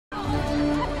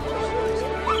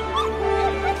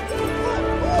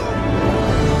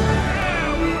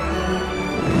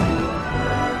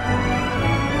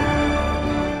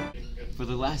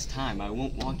last time, I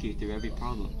won't walk you through every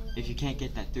problem. If you can't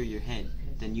get that through your head,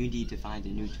 then you need to find a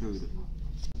new tutor.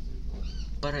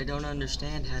 But I don't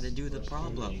understand how to do the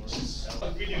problems.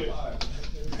 We do it.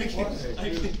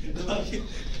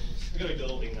 We're gonna go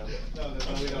holding now. No,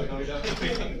 we don't.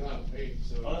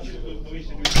 We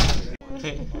should do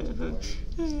it.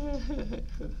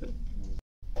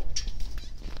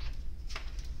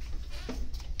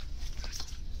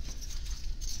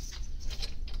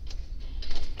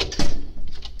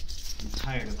 I'm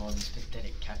tired of all these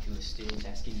pathetic calculus students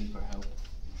asking me for help.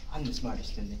 I'm the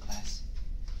smartest in the class.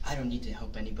 I don't need to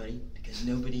help anybody because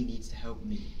nobody needs to help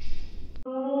me.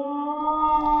 Who's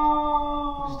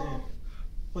there?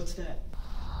 What's that?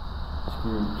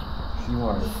 Scrooge, you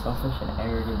are a selfish and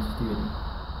arrogant student.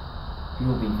 You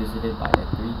will be visited by the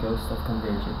 3 ghosts of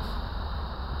convergence.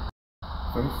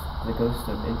 First, the ghost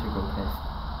of integral test.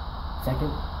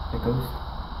 Second, the ghost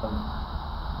of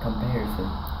comparison.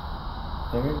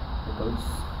 Third, the ghost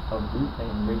of root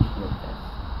and ratio test.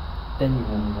 Then you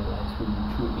will realize who you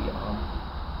truly are.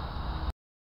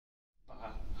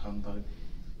 Humbug.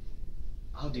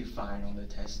 I'll do fine on the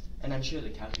test, and I'm sure the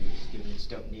calculus students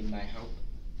don't need my help.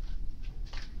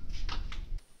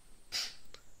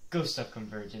 Ghost of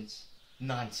convergence.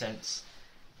 Nonsense.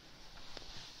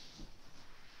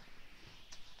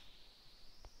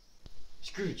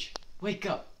 Scrooge, wake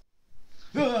up!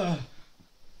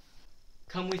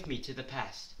 Come with me to the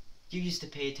past. You used to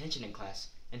pay attention in class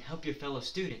and help your fellow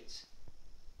students.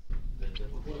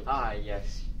 Ah,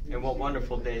 yes. And what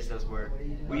wonderful days those were.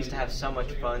 We used to have so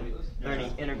much fun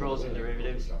learning integrals and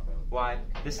derivatives. Why,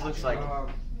 this looks like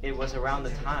it was around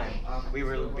the time we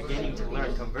were beginning to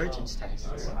learn convergence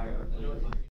tests.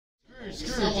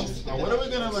 Scrooge, now what are we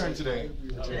going to learn today?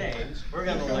 Today, we're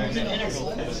going to learn the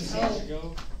integral test.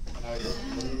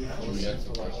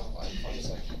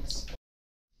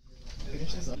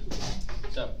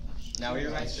 So, now we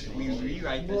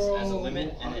rewrite this as a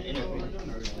limit and an integral.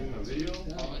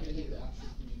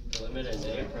 The limit as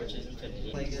it approaches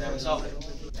infinity. Now we solve it.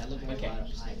 Okay,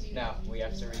 now we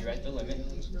have to rewrite the limit.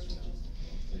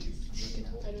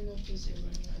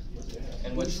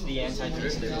 And what's the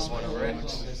antiderivative of 1 over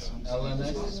x?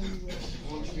 LMX.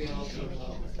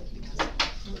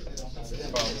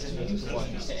 From 1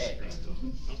 to a.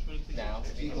 Now,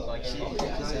 plug in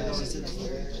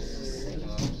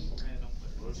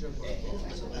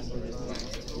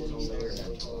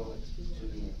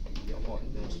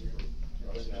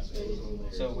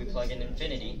So we plug in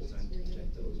infinity.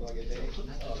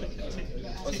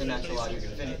 What's the natural log of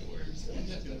infinity?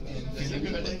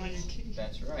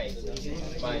 That's right.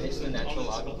 Minus the natural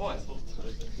log of 1.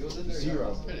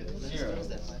 0. 0.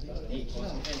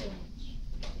 Equals infinity.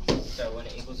 So when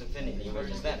it equals infinity, what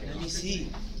does that mean? Let me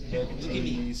see.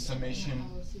 The summation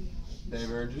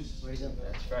diverges.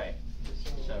 That's right.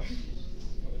 So.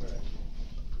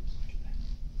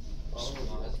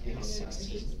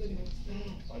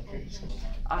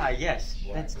 Ah, yes,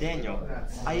 that's Daniel.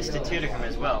 I used to tutor him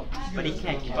as well, but he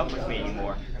can't keep up with me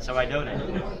anymore, so I don't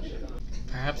anymore.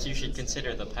 Perhaps you should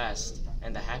consider the past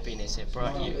and the happiness it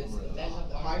brought you.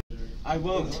 I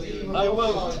won't. I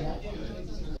won't.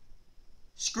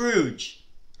 Scrooge!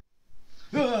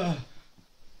 You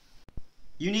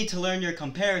need to learn your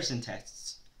comparison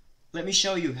tests. Let me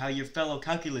show you how your fellow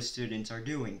calculus students are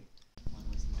doing.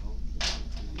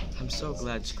 I'm so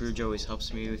glad Scrooge always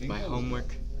helps me with my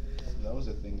homework. That was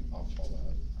a thing off all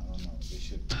that. I don't know. They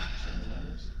should.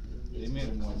 They made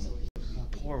him one.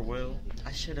 Poor Will.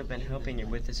 I should have been helping him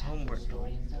with his homework.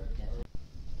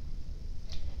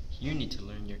 You need to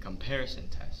learn your comparison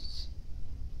tests.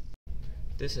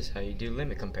 This is how you do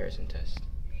limit comparison tests.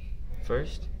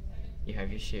 First, you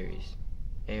have your series,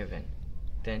 a of n.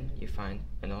 Then you find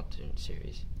an alternate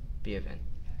series, b of n.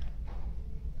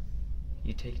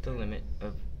 You take the limit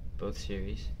of both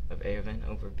series of a of n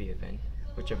over b of n,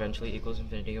 which eventually equals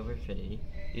infinity over infinity.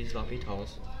 Use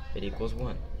L'Hopital's, it equals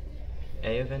 1.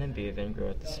 A of n and b of n grow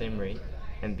at the same rate,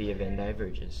 and b of n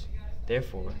diverges.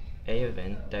 Therefore, a of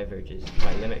n diverges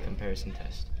by limit comparison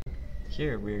test.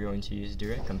 Here we are going to use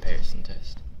direct comparison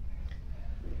test.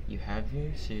 You have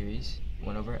your series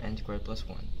 1 over n squared plus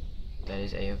 1, that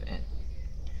is a of n.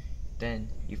 Then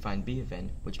you find b of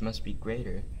n, which must be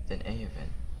greater than a of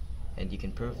n, and you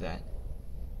can prove that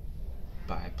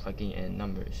by plugging in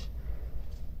numbers.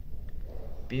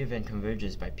 B of n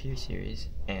converges by pure series,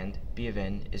 and b of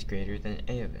n is greater than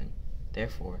a of n.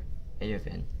 Therefore, a of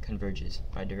n converges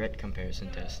by direct comparison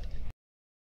test.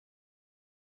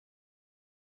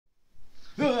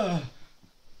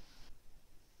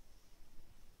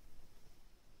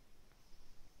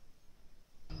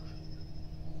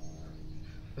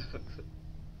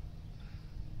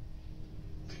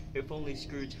 If only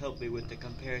Scrooge helped me with the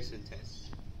comparison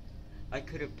test. I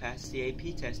could have passed the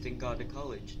AP test and gone to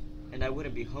college, and I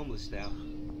wouldn't be homeless now.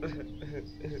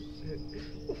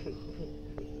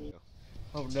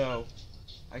 Oh no,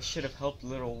 I should have helped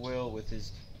little Will with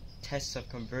his tests of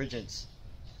convergence.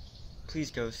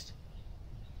 Please, Ghost,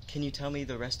 can you tell me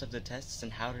the rest of the tests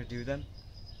and how to do them?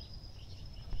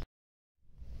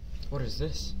 What is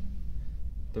this?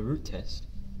 The root test.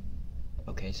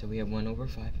 Okay, so we have 1 over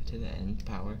 5 to the nth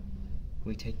power.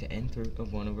 We take the nth root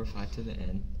of 1 over 5 to the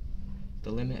n.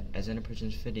 The limit as n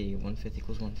approaches infinity, 1/5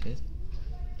 equals 1/5.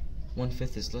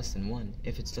 1/5 is less than 1.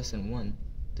 If it's less than 1,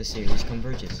 the series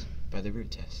converges by the root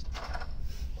test.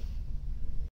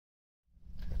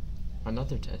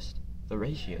 Another test, the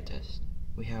ratio test.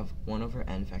 We have 1 over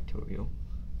n factorial.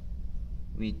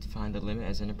 We find the limit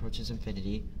as n approaches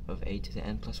infinity of a to the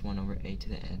n plus 1 over a to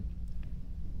the n,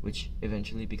 which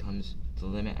eventually becomes the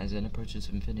limit as n approaches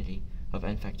infinity of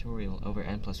n factorial over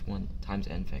n plus 1 times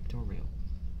n factorial,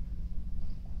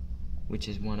 which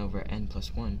is 1 over n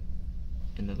plus 1,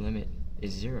 and the limit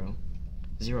is 0.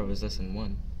 0 is less than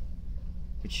 1,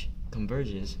 which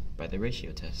converges by the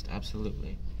ratio test,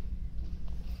 absolutely.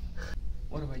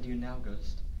 What do I do now,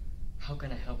 Ghost? How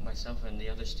can I help myself and the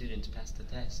other students pass the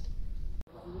test?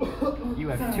 You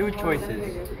have two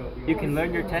choices. You can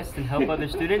learn your test and help other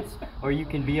students, or you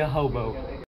can be a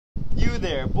hobo. You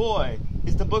there, boy!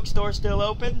 Is the bookstore still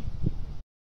open?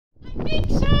 I think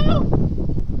so!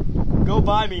 Go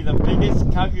buy me the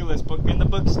biggest calculus book in the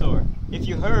bookstore. If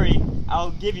you hurry,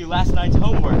 I'll give you last night's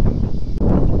homework.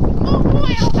 Oh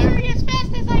boy, I'll hurry as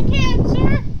fast as I can,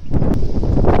 sir!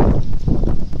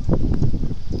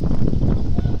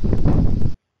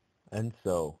 And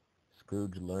so,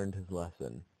 Scrooge learned his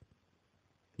lesson.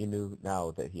 He knew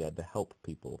now that he had to help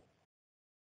people.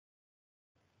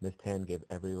 Miss Tan gave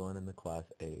everyone in the class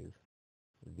A's.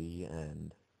 The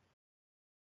end.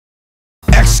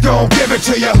 X gon' give it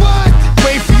to you.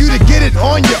 Wait for you to get it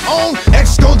on your own.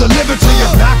 X gon' deliver to you.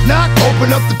 Knock, knock, open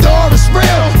up the door, it's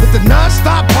real. With the